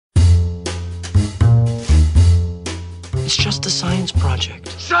It's just a science project.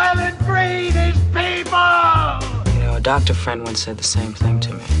 Silent breed is people! You know, a doctor friend once said the same thing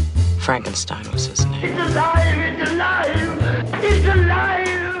to me. Frankenstein was his name. It's alive! It's alive! It's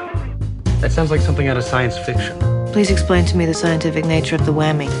alive! That sounds like something out of science fiction. Please explain to me the scientific nature of the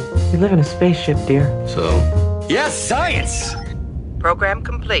whammy. We live in a spaceship, dear. So? Yes, science! Program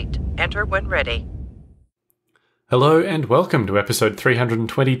complete. Enter when ready. Hello and welcome to episode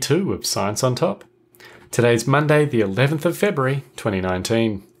 322 of Science on Top. Today's Monday, the 11th of February,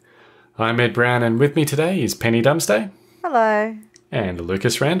 2019. I'm Ed Brown and with me today is Penny Dumsday. Hello. And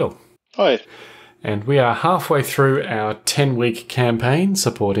Lucas Randall. Hi. And we are halfway through our 10-week campaign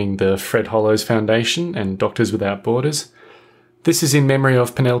supporting the Fred Hollows Foundation and Doctors Without Borders. This is in memory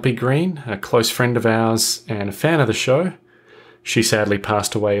of Penelope Green, a close friend of ours and a fan of the show. She sadly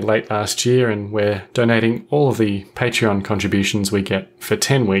passed away late last year and we're donating all of the Patreon contributions we get for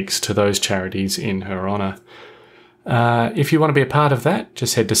 10 weeks to those charities in her honour. If you want to be a part of that,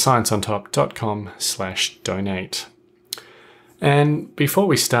 just head to scienceontop.com/donate. And before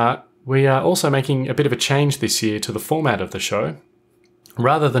we start, we are also making a bit of a change this year to the format of the show.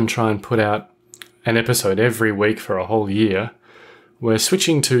 Rather than try and put out an episode every week for a whole year, we're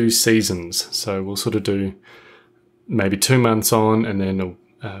switching to seasons. So we'll sort of do maybe 2 months on and then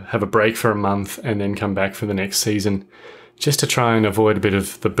have a break for a month and then come back for the next season, just to try and avoid a bit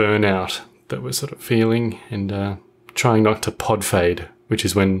of the burnout that we're sort of feeling and trying not to pod fade, which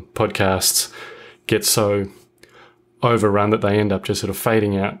is when podcasts get so overrun that they end up just sort of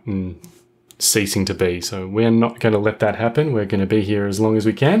fading out and ceasing to be. So we're not going to let that happen. We're going to be here as long as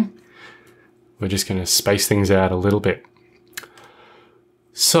we can. We're just going to space things out a little bit.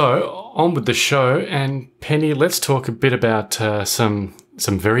 So, on with the show, and Penny, let's talk a bit about some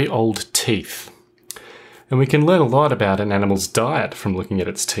very old teeth. And we can learn a lot about an animal's diet from looking at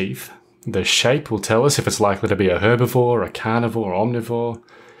its teeth. The shape will tell us if it's likely to be a herbivore, a carnivore, or omnivore.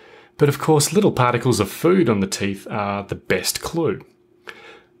 But of course, little particles of food on the teeth are the best clue.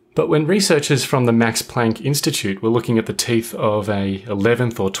 But when researchers from the Max Planck Institute were looking at the teeth of a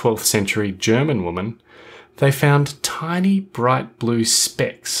 11th or 12th century German woman, they found tiny bright blue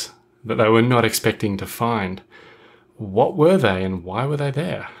specks that they were not expecting to find. What were they and why were they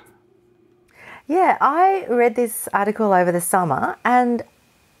there? Yeah, I read this article over the summer and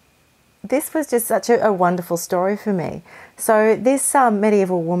this was just such a wonderful story for me. So this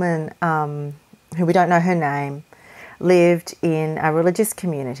medieval woman, who we don't know her name, lived in a religious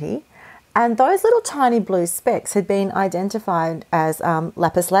community, and those little tiny blue specks had been identified as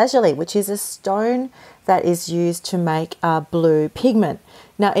lapis lazuli, which is a stone that is used to make blue pigment.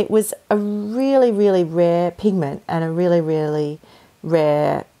 Now, it was a really, really rare pigment and a really, really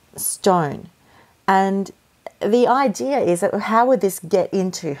rare stone. And the idea is that how would this get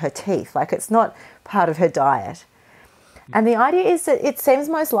into her teeth? Like, it's not part of her diet. And the idea is that it seems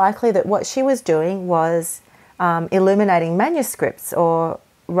most likely that what she was doing was illuminating manuscripts or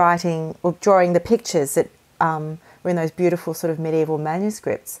writing or drawing the pictures that were in those beautiful sort of medieval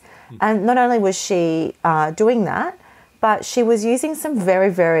manuscripts. And not only was she doing that, but she was using some very,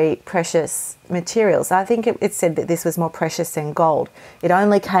 very precious materials. I think it said that this was more precious than gold. It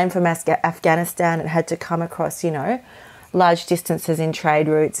only came from Afghanistan and had to come across, you know, large distances in trade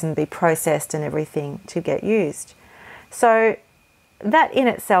routes and be processed and everything to get used. So that in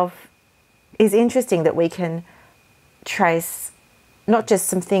itself is interesting, that we can trace not just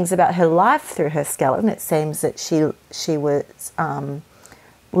some things about her life through her skeleton. It seems that she was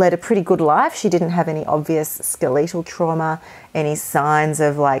led a pretty good life. She didn't have any obvious skeletal trauma, any signs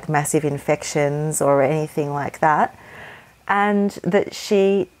of like massive infections or anything like that, and that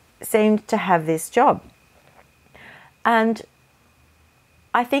she seemed to have this job. And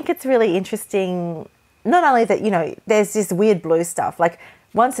I think it's really interesting, not only that, you know, there's this weird blue stuff, like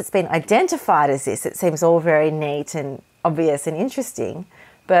once it's been identified as this, it seems all very neat and obvious and interesting,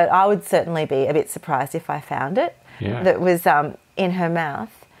 but I would certainly be a bit surprised if I found it that was in her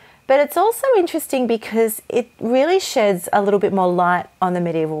mouth. But it's also interesting because it really sheds a little bit more light on the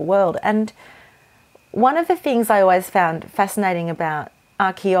medieval world. And one of the things I always found fascinating about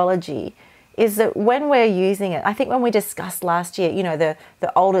archaeology is that when we're using it, I think when we discussed last year, you know, the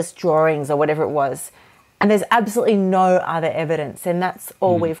oldest drawings or whatever it was, and there's absolutely no other evidence, and that's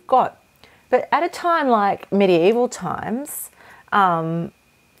all we've got. But at a time like medieval times,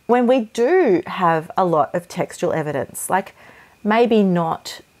 when we do have a lot of textual evidence, like maybe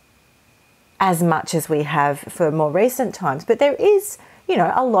not as much as we have for more recent times, but there is, you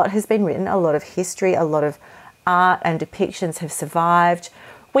know, a lot has been written, a lot of history, a lot of art and depictions have survived.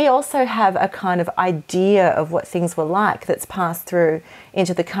 We also have a kind of idea of what things were like that's passed through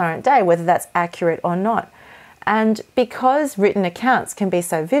into the current day, whether that's accurate or not. And because written accounts can be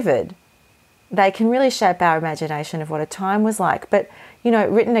so vivid, they can really shape our imagination of what a time was like. But, you know,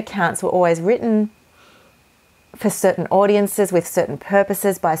 written accounts were always written for certain audiences with certain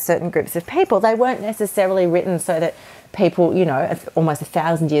purposes by certain groups of people. They weren't necessarily written so that people, you know, almost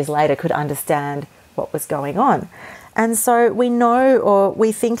 1,000 years later could understand what was going on. And so we know, or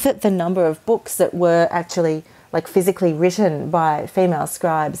we think that the number of books that were actually like physically written by female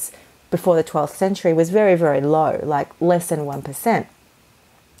scribes before the 12th century was very, very low, like less than 1%.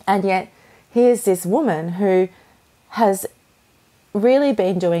 And yet here's this woman who has really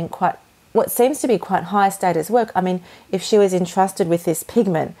been doing quite, what seems to be quite high status work. I mean, if she was entrusted with this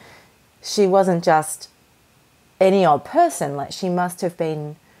pigment, she wasn't just any old person. Like, she must have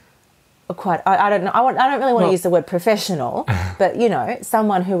been quite, I don't know, I don't really want to use the word professional, but, you know,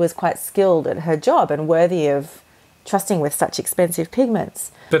 someone who was quite skilled at her job and worthy of trusting with such expensive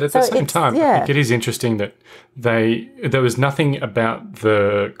pigments. But at the same time, I think it is interesting that there was nothing about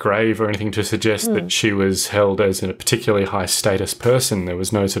the grave or anything to suggest that she was held as a particularly high status person. There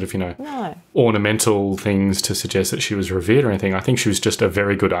was no sort of, you know, ornamental things to suggest that she was revered or anything. I think she was just a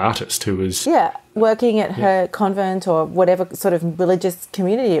very good artist who was... Yeah, working at her convent or whatever sort of religious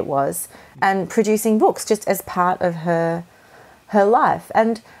community it was and producing books just as part of her life.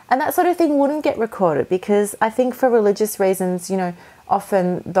 And that sort of thing wouldn't get recorded because I think for religious reasons, you know,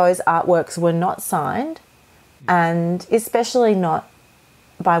 often those artworks were not signed, and especially not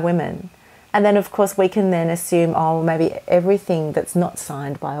by women. And then, of course, we can then assume, oh, maybe everything that's not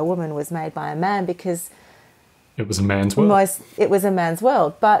signed by a woman was made by a man because... It was a man's world. It was a man's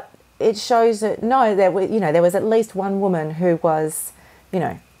world. But it shows that, no, there was at least one woman who was, you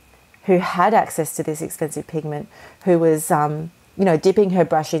know, who had access to this expensive pigment, who was, you know, dipping her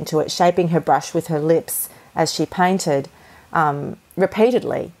brush into it, shaping her brush with her lips as she painted,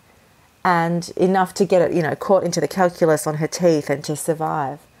 repeatedly, and enough to get it, you know, caught into the calculus on her teeth and to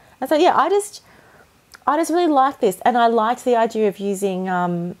survive. And so, yeah, I just really like this, and I liked the idea of using,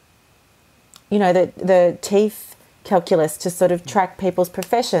 you know, the teeth calculus to sort of track people's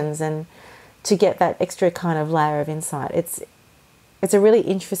professions and to get that extra kind of layer of insight. It's a really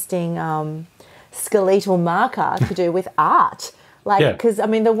interesting skeletal marker to do with art. Like, because, I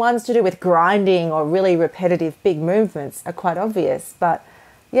mean, the ones to do with grinding or really repetitive big movements are quite obvious. But,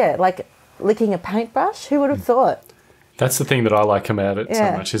 yeah, like licking a paintbrush, who would have thought? That's the thing that I like about it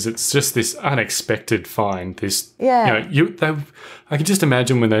so much, is it's just this unexpected find. This, you know, I can just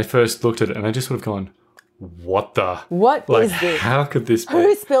imagine when they first looked at it and they just would have gone, what is this? How could this be?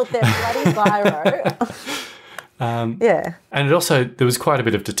 Who spilt their bloody biro? And it also, there was quite a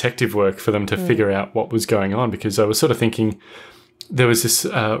bit of detective work for them to figure out what was going on, because I was sort of thinking there was this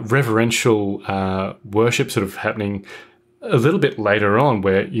reverential worship sort of happening a little bit later on,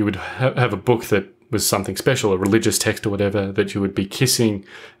 where you would have a book that was something special, a religious text or whatever, that you would be kissing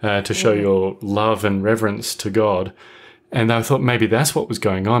to show your love and reverence to God. And I thought maybe that's what was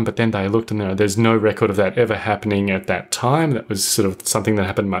going on, but then they looked and there's no record of that ever happening at that time. That was sort of something that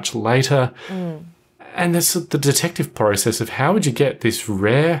happened much later. And there's the detective process of how would you get this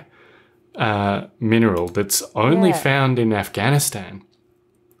rare mineral that's only found in Afghanistan.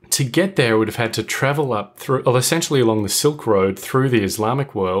 To get there, it would have had to travel up through, well, essentially along the Silk Road through the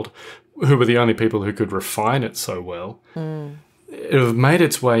Islamic world, who were the only people who could refine it so well. It would have made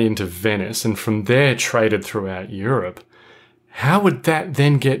its way into Venice and from there traded throughout Europe. How would that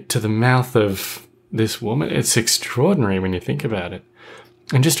then get to the mouth of this woman? It's extraordinary when you think about it.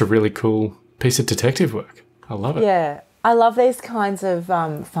 And just a really cool piece of detective work. I love it. Yeah, I love these kinds of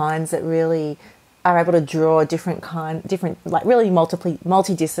finds that really are able to draw different, like really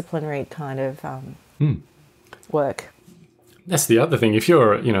multidisciplinary kind of work. That's the other thing. If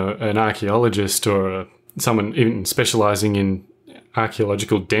you're, you know, an archaeologist or someone even specialising in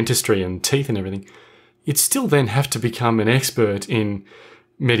archaeological dentistry and teeth and everything, you'd still then have to become an expert in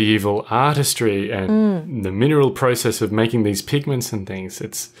medieval artistry and the mineral process of making these pigments and things.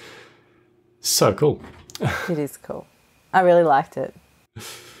 It's so cool. It is cool. I really liked it.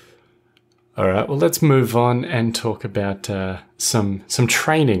 All right, well, let's move on and talk about some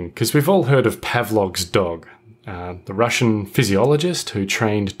training, because we've all heard of Pavlov's dog, the Russian physiologist who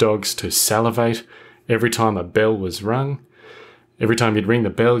trained dogs to salivate every time a bell was rung. Every time you'd ring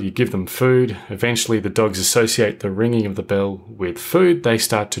the bell, you give them food. Eventually, the dogs associate the ringing of the bell with food. They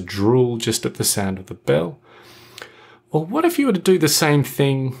start to drool just at the sound of the bell. Well, what if you were to do the same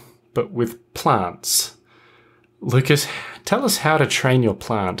thing, but with plants? Lucas, tell us how to train your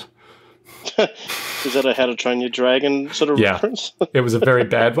plant. Is that a how to train your dragon sort of reference? It was a very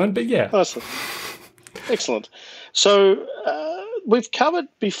bad one, but yeah. Awesome. Excellent. So we've covered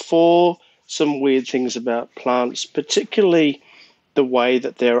before some weird things about plants, particularly the way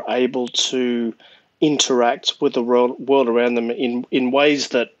that they're able to interact with the world around them in ways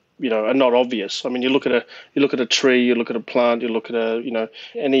that are not obvious. I mean, you look at a tree, you look at a plant, you look at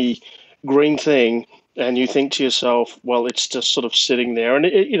any green thing, and you think to yourself, well, it's just sort of sitting there.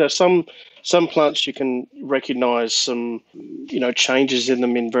 And some plants you can recognize some changes in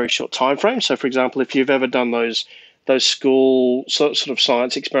them in very short time frames. So, for example, if you've ever done those school sort of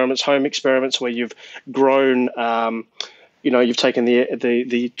science experiments, home experiments, where you've grown. You've taken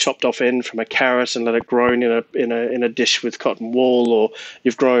the chopped off end from a carrot and let it grow in a dish with cotton wool, or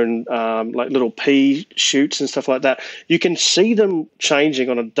you've grown like little pea shoots and stuff like that. You can see them changing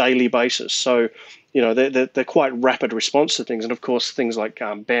on a daily basis. So, they're quite rapid response to things. And of course, things like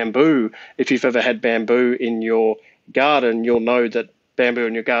bamboo. If you've ever had bamboo in your garden, you'll know that bamboo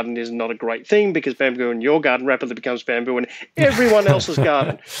in your garden is not a great thing, because bamboo in your garden rapidly becomes bamboo in everyone else's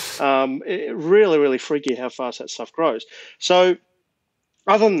garden. Really, really freaky how fast that stuff grows. So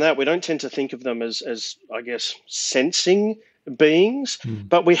other than that, we don't tend to think of them as I guess, sensing beings,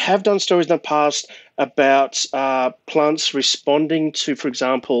 but we have done stories in the past about plants responding to, for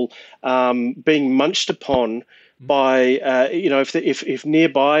example, being munched upon by if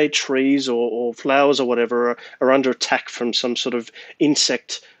nearby trees or flowers or whatever are under attack from some sort of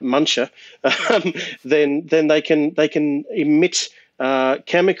insect muncher, then they can emit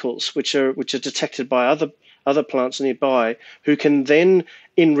chemicals which are detected by other plants nearby, who can then,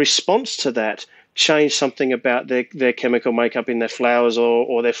 in response to that, change something about their chemical makeup in their flowers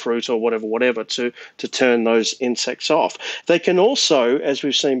or their fruit or whatever to turn those insects off. They can also, as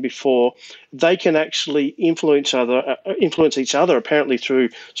we've seen before, they can actually influence each other apparently through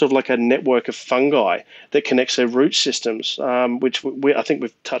sort of like a network of fungi that connects their root systems, which I think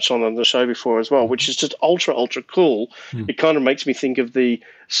we've touched on the show before as well, which is just ultra cool. It kind of makes me think of the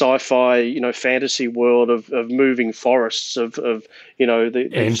sci-fi, fantasy world of moving forests of the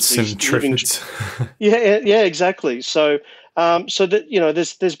ants and triffids. yeah, exactly. So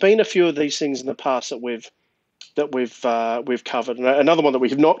that there's been a few of these things in the past that we've covered. And another one that we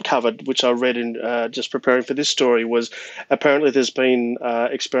have not covered, which I read in just preparing for this story, was apparently there's been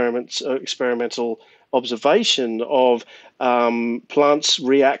experimental observation of plants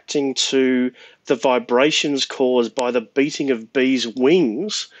reacting to the vibrations caused by the beating of bees'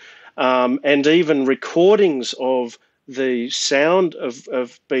 wings, and even recordings of the sound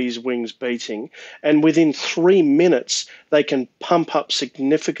of bees' wings beating. And within 3 minutes, they can pump up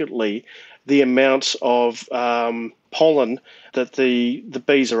significantly the amount of pollen that the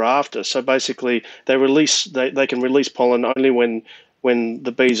bees are after. So basically, they can release pollen only when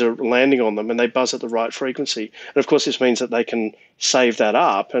the bees are landing on them, and they buzz at the right frequency. And of course, this means that they can save that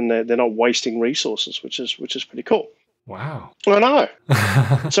up, and they're not wasting resources, which is pretty cool. Wow. I know.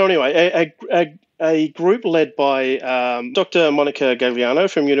 So anyway, a group led by Dr. Monica Gagliano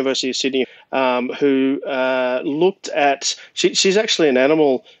from University of Sydney, who looked at, she's actually an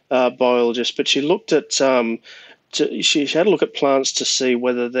animal biologist, but she looked at she had a look at plants to see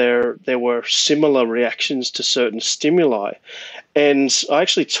whether there were similar reactions to certain stimuli. And I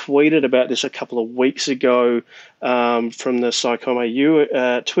actually tweeted about this a couple of weeks ago from the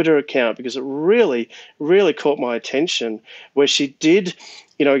Psychoma Twitter account, because it really, really caught my attention, where she did,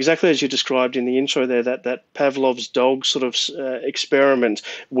 exactly as you described in the intro there, that Pavlov's dog sort of experiment,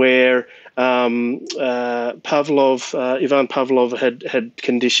 where Ivan Pavlov had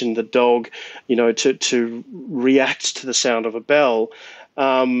conditioned the dog, to react to the sound of a bell.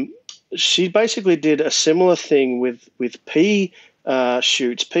 She basically did a similar thing with pea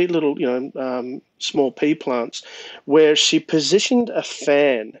shoots, small pea plants, where she positioned a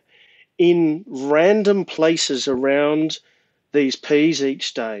fan in random places around these peas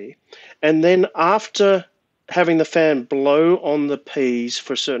each day, and then after having the fan blow on the peas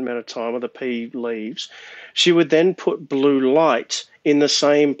for a certain amount of time, or the pea leaves, she would then put blue light in the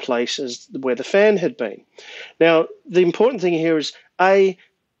same place as where the fan had been. Now, the important thing here is,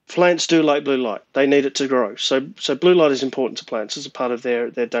 plants do like blue light. They need it to grow. So blue light is important to plants as a part of their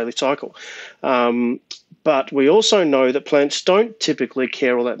daily cycle. But we also know that plants don't typically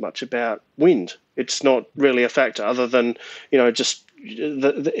care all that much about wind. It's not really a factor, other than, just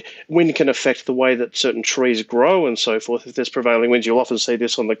the wind can affect the way that certain trees grow and so forth. If there's prevailing winds, you'll often see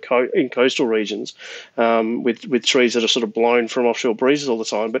this in coastal regions, with trees that are sort of blown from offshore breezes all the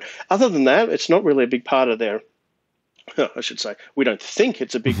time. But other than that, it's not really a big part of their, I should say, we don't think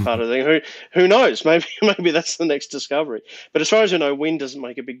it's a big part of the thing. Who knows? Maybe that's the next discovery. But as far as we know, wind doesn't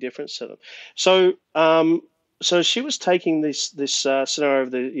make a big difference to them. So she was taking this scenario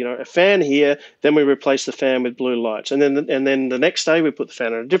of a fan here, then we replace the fan with blue lights, and then the next day we put the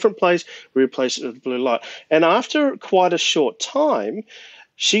fan in a different place, we replace it with blue light, and after quite a short time,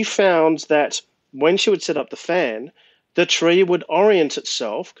 she found that when she would set up the fan, the tree would orient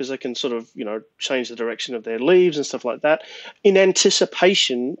itself, because they can sort of change the direction of their leaves and stuff like that, in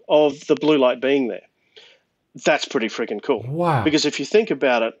anticipation of the blue light being there. That's pretty freaking cool. Wow! Because if you think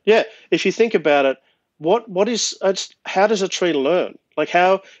about it, how does a tree learn? Like,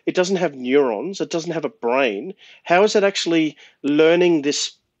 how it doesn't have neurons, it doesn't have a brain. How is it actually learning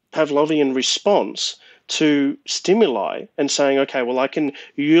this Pavlovian response to stimuli and saying, okay, well, I can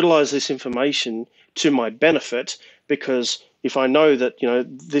utilize this information to my benefit, because if I know that,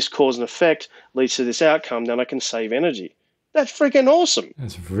 this cause and effect leads to this outcome, then I can save energy. That's freaking awesome.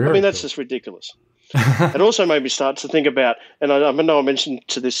 That's very that's cool. just ridiculous. It also made me start to think about, and I know I mentioned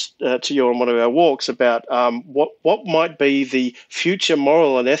to you on one of our walks about what might be the future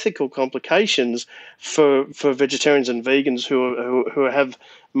moral and ethical complications for vegetarians and vegans who have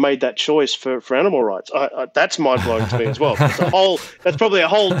made that choice for animal rights. That's mind blowing to me as well. That's probably a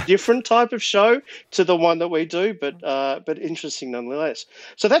whole different type of show to the one that we do, but interesting nonetheless.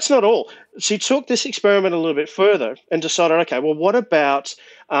 So that's not all. She took this experiment a little bit further and decided, okay, well, what about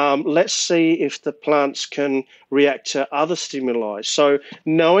let's see if the plants can react to other stimuli. So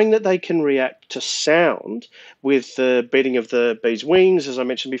knowing that they can react to sound with the beating of the bee's wings, as I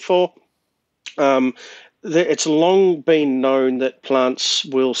mentioned before, it's long been known that plants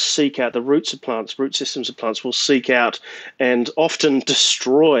will seek out, the root systems of plants will seek out and often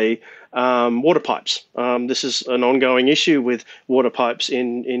destroy water pipes. This is an ongoing issue with water pipes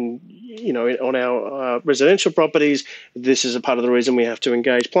on our residential properties. This is a part of the reason we have to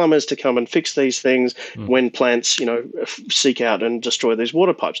engage plumbers to come and fix these things when plants, seek out and destroy these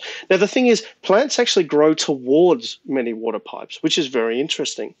water pipes. Now, the thing is, plants actually grow towards many water pipes, which is very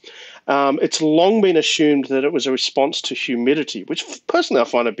interesting. It's long been assumed that it was a response to humidity, which personally I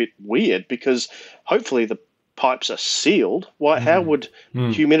find a bit weird, because hopefully the pipes are sealed. How would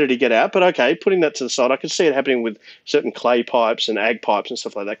humidity get out? But okay, putting that to the side, I can see it happening with certain clay pipes and ag pipes and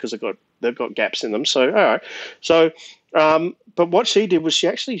stuff like that, because they've got gaps in them. So all right. So, but what she did was she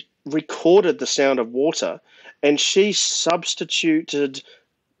actually recorded the sound of water, and she substituted,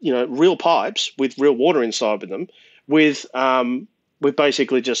 real pipes with real water inside of them with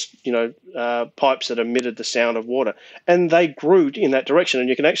basically just pipes that emitted the sound of water, and they grew in that direction. And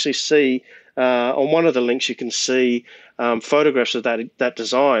you can actually see on one of the links, you can see photographs of that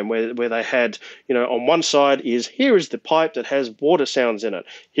design where they had, on one side here is the pipe that has water sounds in it.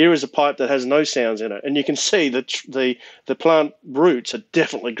 Here is a pipe that has no sounds in it, and you can see that the plant roots are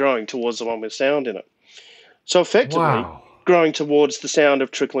definitely growing towards the one with sound in it. So effectively. Wow. Growing towards the sound of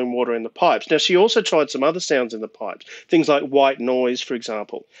trickling water in the pipes. Now, she also tried some other sounds in the pipes, things like white noise, for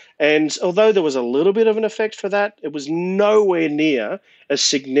example. And although there was a little bit of an effect for that, it was nowhere near as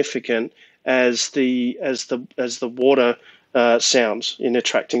significant as the water sounds in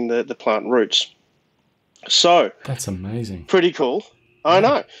attracting the plant roots. So that's amazing. Pretty cool. I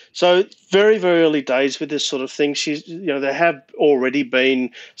know. So very, very early days with this sort of thing. There have already been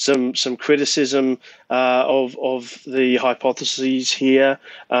some criticism of the hypotheses here.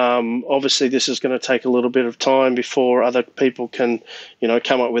 Obviously, this is going to take a little bit of time before other people can,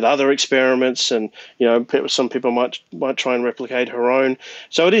 come up with other experiments, and some people might try and replicate her own.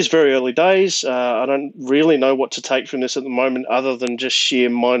 So it is very early days. I don't really know what to take from this at the moment, other than just sheer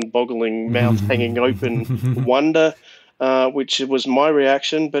mind-boggling, mouth hanging open wonder. Which was my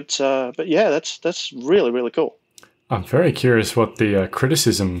reaction, but yeah, that's really, really cool. I'm very curious what the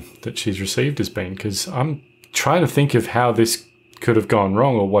criticism that she's received has been, because I'm trying to think of how this could have gone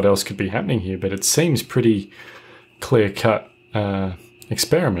wrong or what else could be happening here, but it seems pretty clear-cut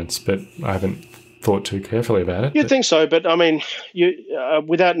experiments, but I haven't thought too carefully about it. You'd think so, but I mean,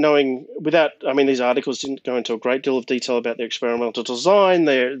 these articles didn't go into a great deal of detail about the experimental design.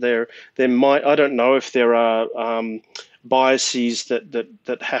 There might, I don't know if there are biases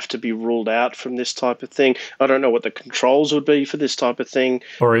that have to be ruled out from this type of thing. I don't know what the controls would be for this type of thing,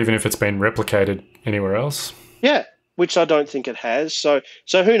 or even if it's been replicated anywhere else. Yeah, which I don't think it has. So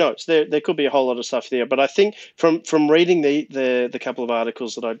who knows? There could be a whole lot of stuff there. But I think from reading the couple of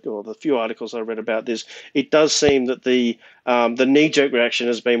articles or the few articles I read about this, it does seem that the knee-jerk reaction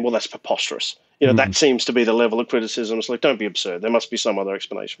has been, well, that's preposterous. That seems to be the level of criticism. It's like, don't be absurd. There must be some other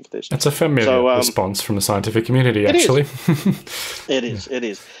explanation for this. It's a familiar response from the scientific community, actually. It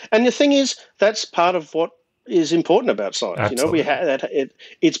is. And the thing is, that's part of what is important about science. Absolutely. You know, we have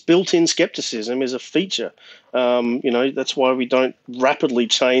its built-in skepticism is a feature. You know, that's why we don't rapidly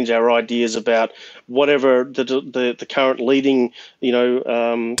change our ideas about whatever the current leading,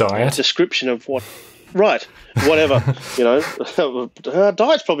 Diet. description of what. Right, whatever,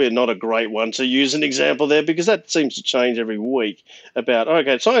 diet's probably not a great one to use an example there, because that seems to change every week about,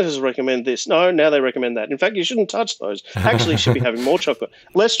 okay, scientists recommend this. No, now they recommend that. In fact, you shouldn't touch those. Actually, you should be having more chocolate,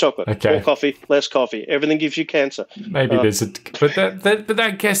 less chocolate, Okay. more coffee, less coffee. Everything gives you cancer. Maybe there's but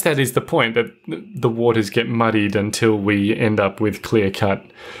I guess that is the point, that the waters get muddied until we end up with clear-cut,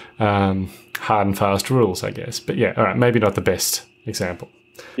 hard and fast rules, I guess. But yeah, all right, maybe not the best example.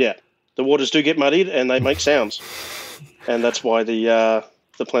 Yeah. The waters do get muddied and they make sounds, and that's why the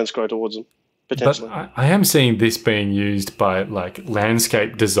plants grow towards them, potentially. But I am seeing this being used by like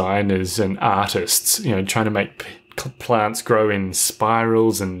landscape designers and artists, trying to make plants grow in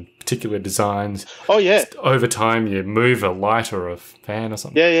spirals and particular designs. Oh, yeah. Just over time, you move a light or a fan or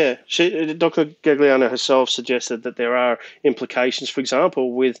something. Yeah. Dr. Gagliano herself suggested that there are implications, for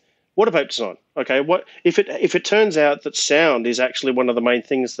example, with water vape design. Okay, what if it turns out that sound is actually one of the main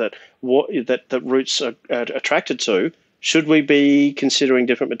things that roots are attracted to? Should we be considering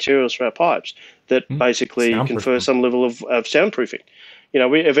different materials for our pipes that basically confer some level of soundproofing?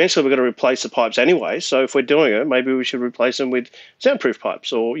 Eventually we're going to replace the pipes anyway. So if we're doing it, maybe we should replace them with soundproof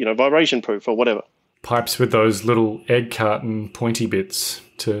pipes or vibration proof or whatever. Pipes with those little egg carton pointy bits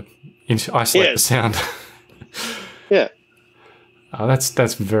to isolate the sound. Yeah. Oh,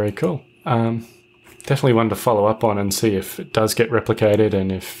 that's very cool. Definitely one to follow up on and see if it does get replicated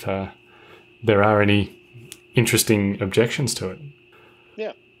and if there are any interesting objections to it.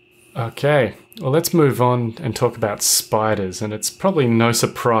 Yeah. Okay, well, let's move on and talk about spiders. And it's probably no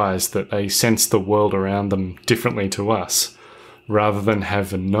surprise that they sense the world around them differently to us. Rather than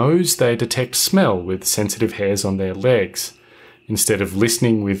have a nose, they detect smell with sensitive hairs on their legs. Instead of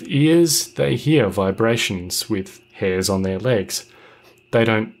listening with ears, they hear vibrations with hairs on their legs. They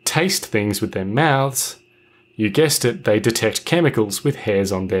don't taste things with their mouths. You guessed it, they detect chemicals with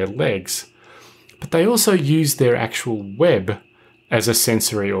hairs on their legs. But they also use their actual web as a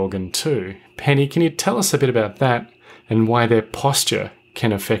sensory organ too. Penny, can you tell us a bit about that and why their posture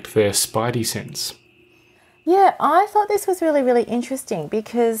can affect their spidey sense? Yeah, I thought this was really, really interesting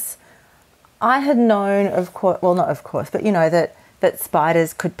because I had known, of course, well, not of course, but that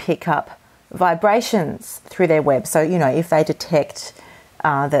spiders could pick up vibrations through their web. So, if they detect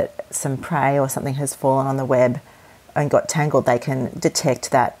that some prey or something has fallen on the web and got tangled, they can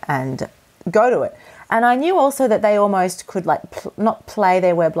detect that and go to it. And I knew also that they almost could not play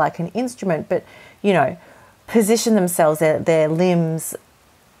their web like an instrument, but, position themselves, their limbs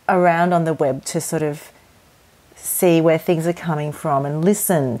around on the web to sort of see where things are coming from and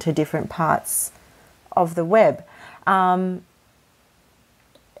listen to different parts of the web. And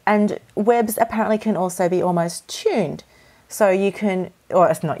webs apparently can also be almost tuned. So you can, or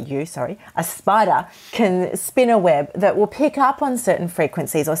it's not you, sorry, a spider can spin a web that will pick up on certain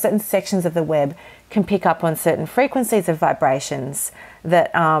frequencies, or certain sections of the web can pick up on certain frequencies of vibrations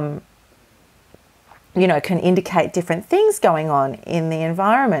that, can indicate different things going on in the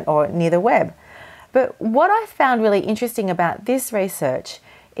environment or near the web. But what I found really interesting about this research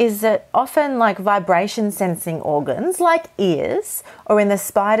is that often vibration sensing organs like ears, or in the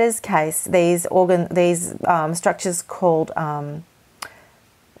spider's case, these structures called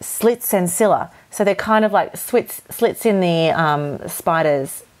slits sensilla. So they're kind of like slits in the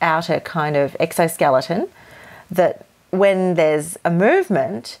spider's outer kind of exoskeleton that when there's a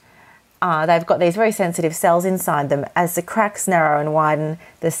movement, they've got these very sensitive cells inside them. As the cracks narrow and widen,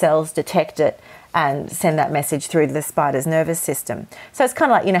 the cells detect it and send that message through to the spider's nervous system. So it's kind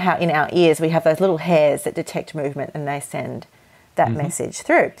of like, how in our ears we have those little hairs that detect movement and they send that message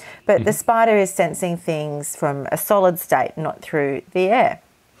through. But the spider is sensing things from a solid state, not through the air.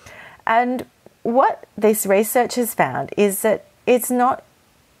 And what this research has found is that it's not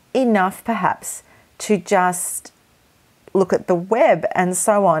enough perhaps to just look at the web and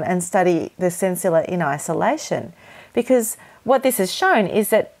so on and study the sensilla in isolation. Because what this has shown is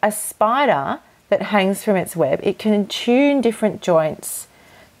that a spider that hangs from its web, it can tune different joints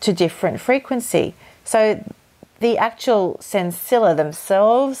to different frequency. So the actual sensilla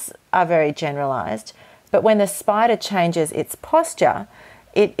themselves are very generalized, but when the spider changes its posture,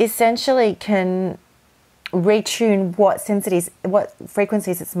 it essentially can retune what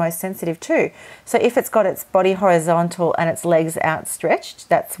frequencies it's most sensitive to. So if it's got its body horizontal and its legs outstretched,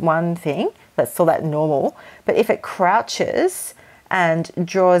 that's one thing. Let's call that normal. But if it crouches and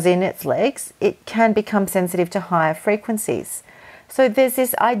draws in its legs, it can become sensitive to higher frequencies. So there's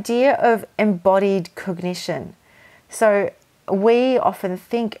this idea of embodied cognition. So we often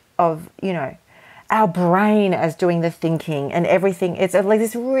think of, our brain as doing the thinking and everything. It's like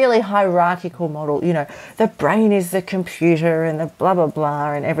this really hierarchical model, the brain is the computer and the blah, blah,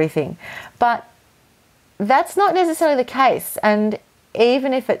 blah and everything. But that's not necessarily the case. And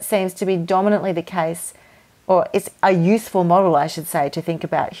even if it seems to be dominantly the case, or it's a useful model, I should say, to think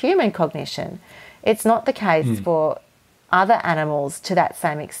about human cognition, it's not the case for other animals to that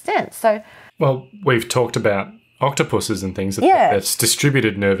same extent. So, well, we've talked about octopuses and things. That's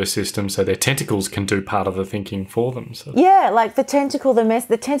distributed nervous system, so their tentacles can do part of the thinking for them. So. Yeah, like the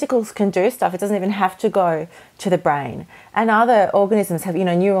tentacles can do stuff. It doesn't even have to go to the brain. And other organisms have,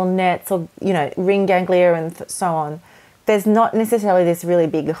 neural nets or, ring ganglia and so on. There's not necessarily this really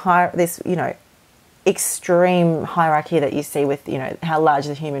big, extreme hierarchy that you see with, how large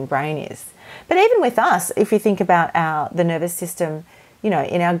the human brain is. But even with us, if you think about the nervous system, in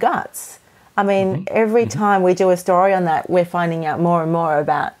our guts, I mean, every time we do a story on that, we're finding out more and more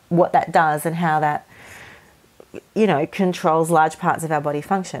about what that does and how that, controls large parts of our body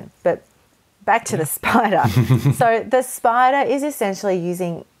function. But back to the spider. So the spider is essentially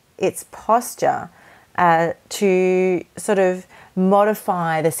using its posture to sort of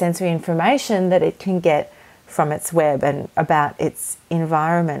modify the sensory information that it can get from its web and about its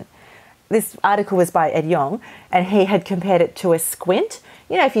environment. This article was by Ed Yong, and he had compared it to a squint.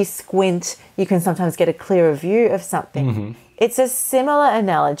 If you squint, you can sometimes get a clearer view of something. It's a similar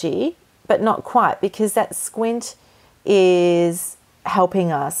analogy, but not quite, because that squint is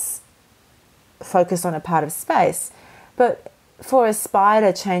helping us focus on a part of space. But for a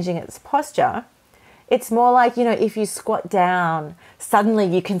spider changing its posture, it's more like, if you squat down, suddenly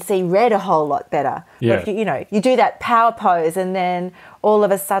you can see red a whole lot better. Yeah. Or if you do that power pose and then all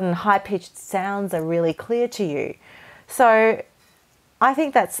of a sudden high-pitched sounds are really clear to you. So I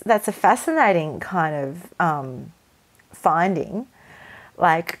think that's a fascinating kind of finding.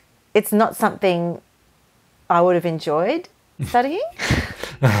 Like, it's not something I would have enjoyed studying.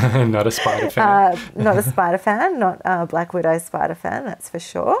 Not a spider fan. Not a spider fan, not a Black Widow spider fan, that's for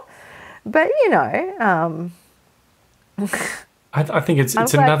sure. But, I think it's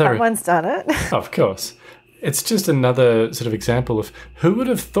glad another... someone's done it. Of course. It's just another sort of example of who would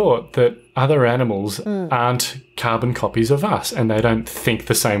have thought that other animals aren't carbon copies of us and they don't think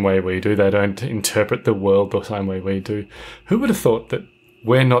the same way we do. They don't interpret the world the same way we do. Who would have thought that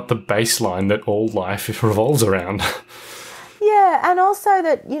we're not the baseline that all life revolves around? Yeah, and also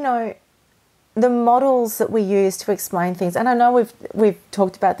that, the models that we use to explain things, and I know we've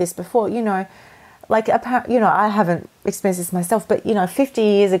talked about this before, like, I haven't experienced this myself, but, 50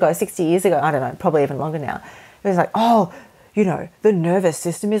 years ago, 60 years ago, I don't know, probably even longer now, it was like, the nervous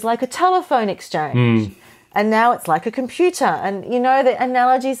system is like a telephone exchange. And now it's like a computer. And, the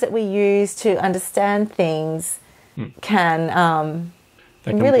analogies that we use to understand things can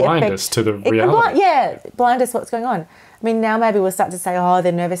they can really blind us to the reality. Blind us what's going on. I mean, now maybe we'll start to say,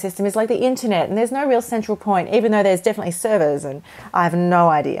 the nervous system is like the internet and there's no real central point, even though there's definitely servers, and I have no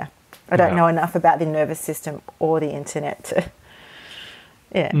idea. I don't know enough about the nervous system or the internet to...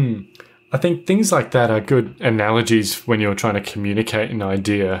 Yeah. I think things like that are good analogies when you're trying to communicate an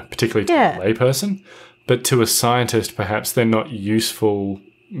idea, particularly to a layperson. But to a scientist, perhaps they're not useful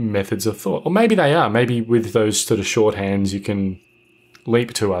methods of thought. Or maybe they are. Maybe with those sort of shorthands, you can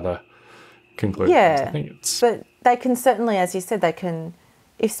leap to other conclusions. Yeah, I think it's... but they can certainly, as you said, they can,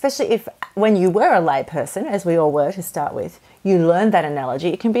 especially if when you were a layperson, as we all were to start with, you learned that analogy,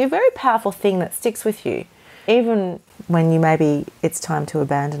 it can be a very powerful thing that sticks with you, even when maybe it's time to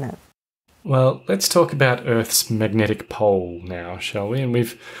abandon it. Well, let's talk about Earth's magnetic pole now, shall we? And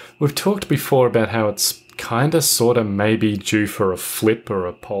we've talked before about how it's kind of, sort of, maybe due for a flip or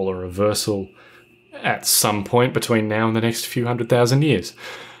a polar reversal at some point between now and the next few 100,000 years.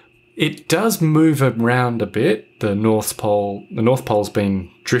 It does move around a bit. The North Pole's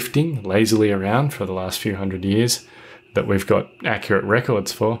been drifting lazily around for the last few hundred years that we've got accurate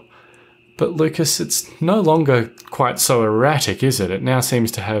records for. But Lucas, it's no longer quite so erratic, is it? It now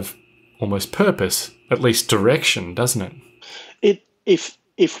seems to have almost purpose, at least direction, doesn't it?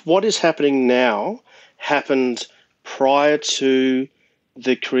 If what is happening now happened prior to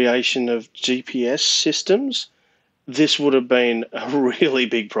the creation of GPS systems, this would have been a really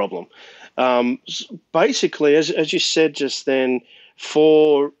big problem. Basically, as you said just then,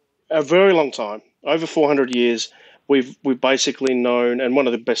 for a very long time, over 400 years, we've basically known, and one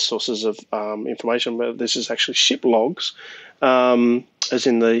of the best sources of information about this is actually ship logs, as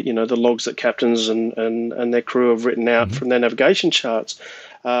in the logs that captains and their crew have written out from their navigation charts.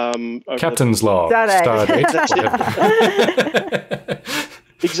 Captain's log, Stardate. whatever.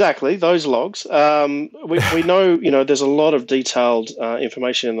 Exactly, those logs. We know, there's a lot of detailed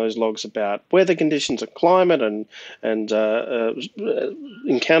information in those logs about weather conditions and climate and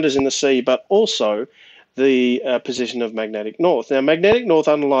encounters in the sea, but also the position of magnetic north. Now, magnetic north,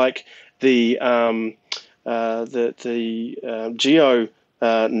 unlike the geo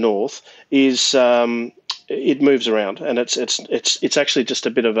north, is it moves around, and it's actually just a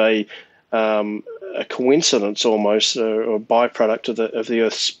bit of a coincidence almost, or a byproduct of the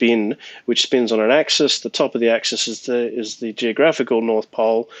Earth's spin, which spins on an axis. The top of the axis is the geographical North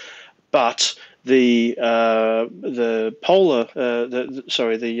Pole, but the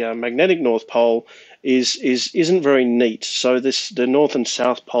magnetic North Pole isn't very neat. So the North and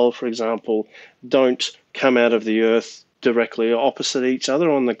South Pole, for example, don't come out of the Earth directly opposite each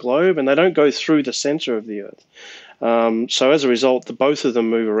other on the globe, and they don't go through the center of the Earth. So as a result, both of them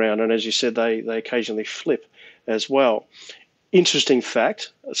move around, and as you said, they occasionally flip as well. Interesting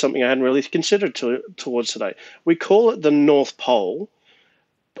fact, something I hadn't really considered towards today. We call it the North Pole,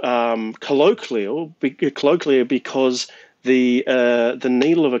 colloquially, because the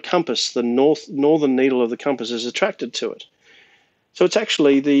needle of a compass, the northern needle of the compass, is attracted to it. So it's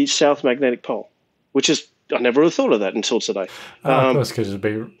actually the South Magnetic Pole, which is, I never would have thought of that until today. Of course, because it'd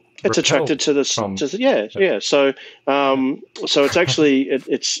be it's attracted to the yeah. So it's actually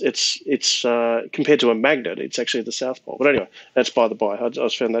it's compared to a magnet, it's actually the South Pole. But anyway, that's by the by. I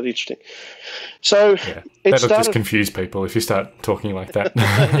just found that interesting. So that'll just confuse people if you start talking like that.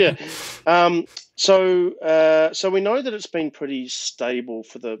 Yeah. So we know that it's been pretty stable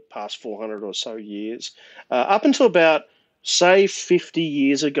for the past 400 or so years, up until about, say, 50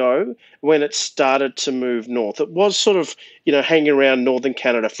 years ago, when it started to move north. It was sort of, hanging around northern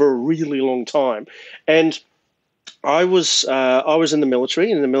Canada for a really long time. And I was in the military.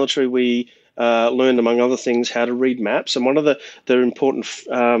 In the military, we learned, among other things, how to read maps. And one of the important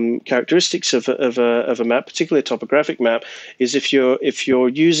characteristics of a map, particularly a topographic map, is if you're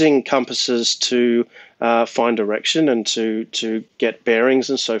using compasses to find direction and to get bearings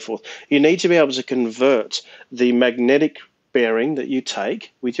and so forth, you need to be able to convert the magnetic bearing that you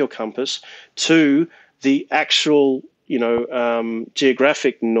take with your compass to the actual,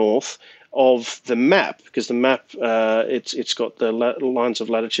 geographic north of the map, because the map it's got the lines of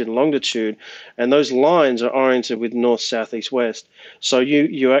latitude and longitude, and those lines are oriented with north, south, east, west. So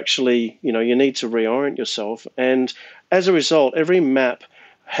you actually you need to reorient yourself, and as a result, every map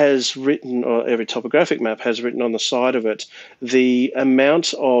has written, or every topographic map has written on the side of it, the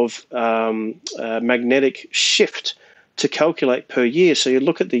amount of magnetic shift to calculate per year. So you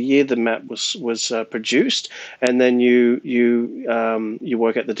look at the year the map was produced, and then you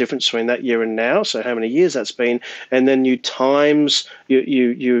work out the difference between that year and now. So how many years that's been, and then you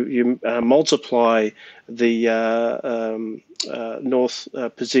multiply the north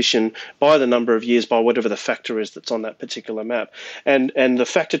position by the number of years, by whatever the factor is that's on that particular map, and the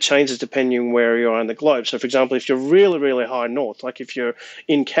factor changes depending on where you are on the globe. So, for example, if you're really, really high north, like if you're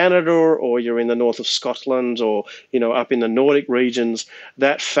in Canada or you're in the north of Scotland, or up in the Nordic regions,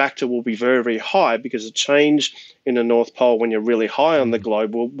 that factor will be very, very high, because a change in the North Pole when you're really high on the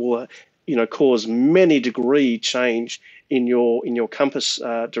globe will cause many degree change in your compass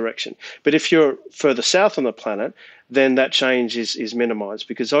direction. But if you're further south on the planet, then that change is minimized,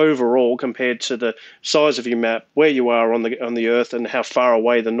 because overall, compared to the size of your map, where you are on the Earth and how far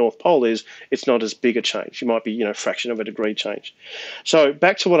away the North Pole is, it's not as big a change. You might be, fraction of a degree change. So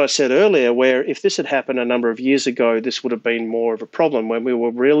back to what I said earlier, where if this had happened a number of years ago, this would have been more of a problem, when we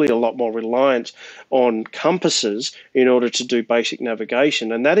were really a lot more reliant on compasses in order to do basic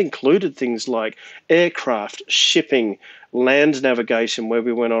navigation. And that included things like aircraft, shipping, land navigation, where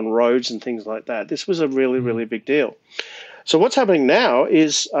we went on roads and things like that. This was a really, really big deal. So what's happening now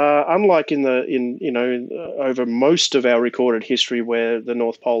is, unlike over most of our recorded history where the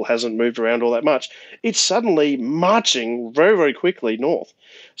North Pole hasn't moved around all that much, it's suddenly marching very, very quickly north.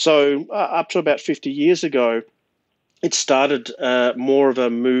 So up to about 50 years ago, it started more of a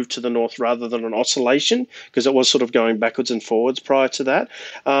move to the north rather than an oscillation, because it was sort of going backwards and forwards prior to that.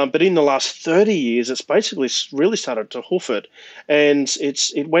 But in the last 30 years, it's basically really started to hoof it. And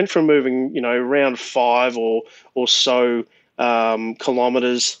it went from moving, around 5 or so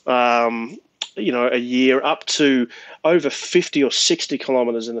kilometers, a year, up to over 50 or 60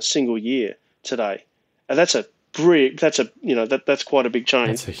 kilometers in a single year today. And that's quite a big change.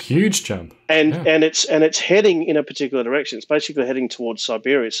 That's a huge jump. and it's heading in a particular direction. It's basically heading towards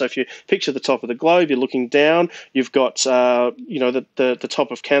Siberia. So if you picture the top of the globe, you're looking down. You've got the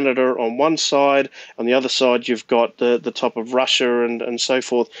top of Canada on one side. On the other side, you've got the top of Russia and so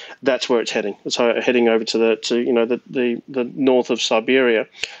forth. That's where it's heading. It's heading over to the north of Siberia.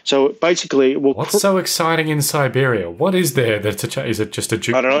 So basically, what's so exciting in Siberia? What is there? Is it just a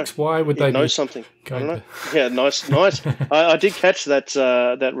jukebox? I don't know. Why would they know something? I don't know. Yeah, nice. I did catch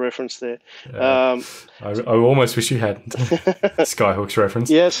that reference there. I almost wish you hadn't. Skyhook's reference.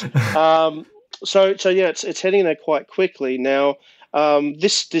 Yes. So yeah, it's heading there quite quickly now.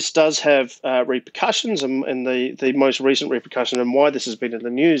 This does have repercussions, and the most recent repercussion, and why this has been in the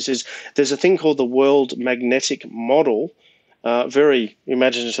news, is there's a thing called the World Magnetic Model, very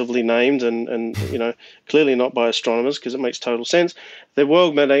imaginatively named, and clearly not by astronomers, because it makes total sense. The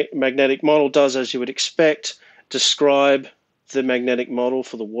World Magnetic Model does, as you would expect, describe the magnetic model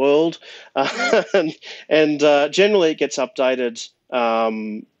for the world, and generally it gets updated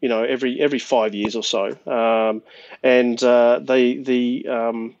every 5 years or so, and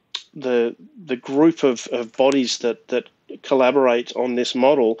the group of bodies that collaborate on this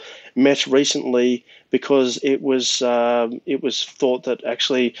model met recently because it was thought that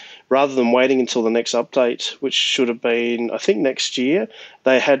actually, rather than waiting until the next update, which should have been, I think, next year,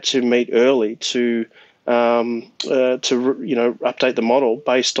 they had to meet early to update the model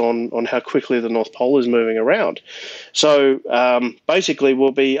based on how quickly the North Pole is moving around. So basically,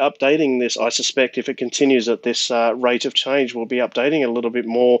 we'll be updating this. I suspect if it continues at this rate of change, we'll be updating it a little bit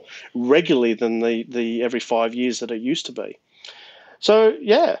more regularly than the every 5 years that it used to be. So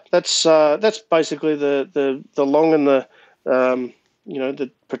yeah, that's basically the long and the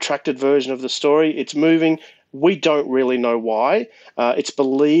protracted version of the story. It's moving. We don't really know why. It's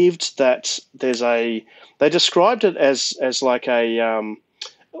believed that they described it as like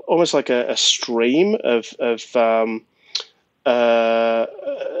almost like a stream of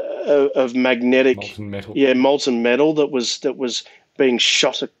magnetic, molten metal that was being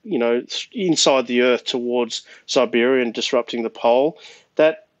shot, inside the Earth towards Siberia and disrupting the pole.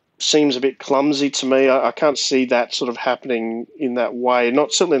 That seems a bit clumsy to me. I can't see that sort of happening in that way.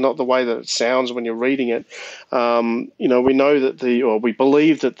 Certainly not the way that it sounds when you're reading it. We know that we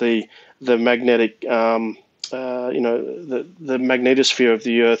believe that the magnetic, the magnetosphere of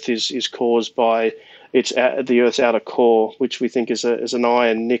the Earth is caused by the Earth's outer core, which we think is an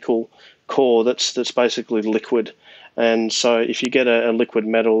iron nickel core that's basically liquid. And so if you get a liquid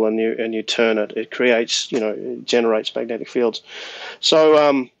metal and you turn it, it creates, it generates magnetic fields.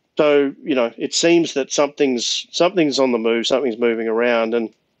 So it seems that something's on the move, something's moving around,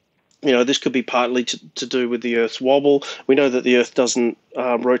 and this could be partly to do with the Earth's wobble. We know that the Earth doesn't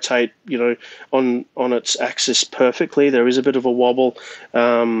rotate, on its axis perfectly. There is a bit of a wobble.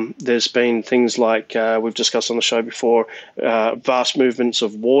 There's been things like we've discussed on the show before, vast movements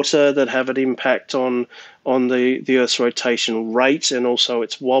of water that have an impact on the Earth's rotation rate and also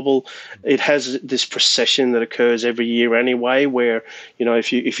its wobble. It has this precession that occurs every year anyway, where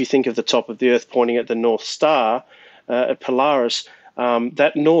if you think of the top of the Earth pointing at the North Star at Polaris.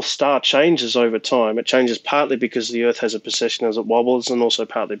 That North Star changes over time. It changes partly because the Earth has a precession as it wobbles, and also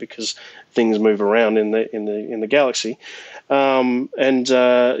partly because things move around in the galaxy. So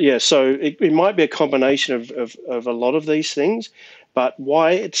it might be a combination of a lot of these things, but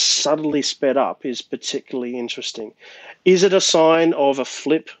why it's suddenly sped up is particularly interesting. Is it a sign of a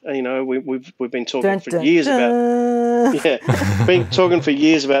flip? We've been talking for years about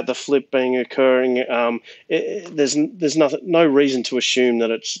the flip occurring. There's no reason to assume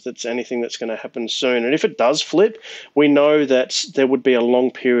that it's anything that's going to happen soon. And if it does flip, we know that there would be a long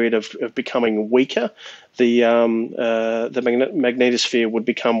period of becoming weaker. The magnetosphere would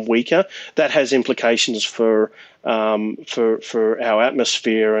become weaker. That has implications for our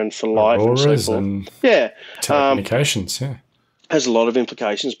atmosphere and for life Auroras and so forth. And telecommunications, has a lot of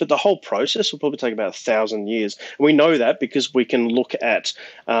implications, but the whole process will probably take about 1,000 years. And we know that because we can look at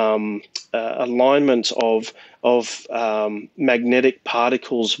alignment of magnetic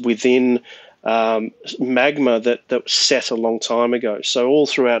particles within magma that set a long time ago. So all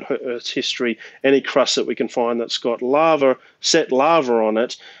throughout Earth's history, any crust that we can find that's got lava on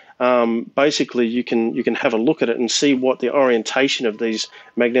it, basically you can have a look at it and see what the orientation of these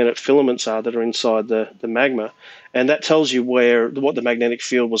magnetic filaments are that are inside the magma, and that tells you what the magnetic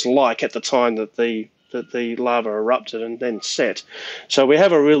field was like at the time that the lava erupted and then set. So we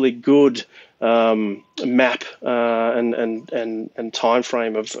have a really good map and time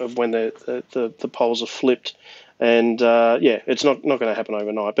frame of when the poles are flipped, and it's not going to happen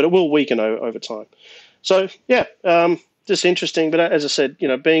overnight, but it will weaken over time. So just interesting. But as I said,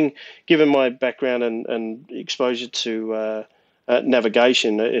 being given my background and exposure to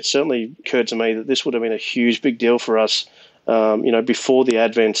navigation, it certainly occurred to me that this would have been a huge, big deal for us, before the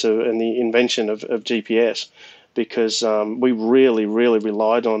advent and the invention of GPS, because we really, really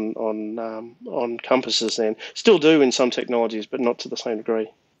relied on compasses then. Still do in some technologies, but not to the same degree.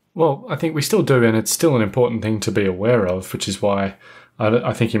 Well, I think we still do, and it's still an important thing to be aware of, which is why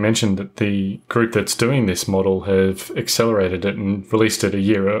I think you mentioned that the group that's doing this model have accelerated it and released it a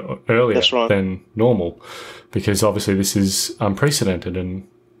year earlier than normal, because obviously this is unprecedented and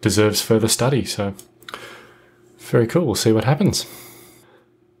deserves further study. So very cool. We'll see what happens.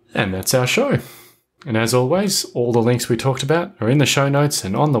 And that's our show. And as always, all the links we talked about are in the show notes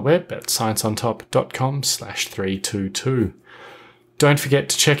and on the web at scienceontop.com/322. Don't forget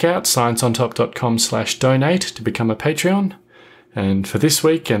to check out scienceontop.com/donate to become a Patreon. And for this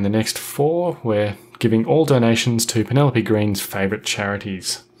week and the next 4, we're giving all donations to Penelope Green's favourite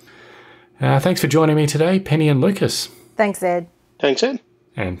charities. Thanks for joining me today, Penny and Lucas. Thanks, Ed. Thanks, Ed.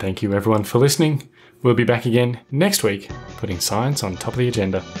 And thank you everyone for listening. We'll be back again next week, putting science on top of the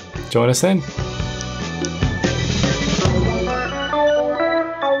agenda. Join us then.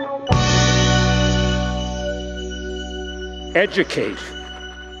 Educate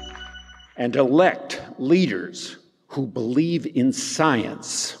and elect leaders who believe in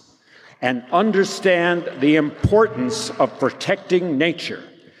science and understand the importance of protecting nature.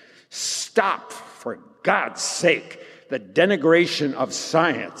 Stop, for God's sake, the denigration of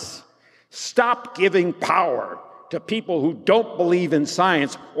science. Stop giving power to people who don't believe in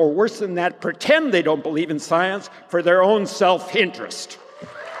science, or worse than that, pretend they don't believe in science for their own self-interest.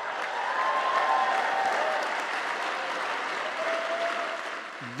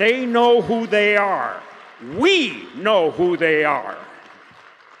 They know who they are. We know who they are.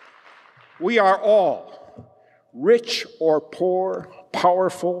 We are all, rich or poor,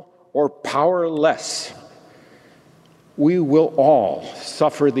 powerful or powerless. We will all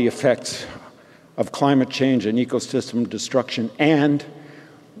suffer the effects of climate change and ecosystem destruction, and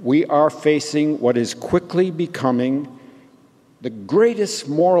we are facing what is quickly becoming the greatest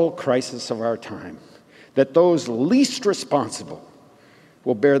moral crisis of our time, that those least responsible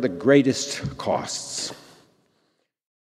will bear the greatest costs.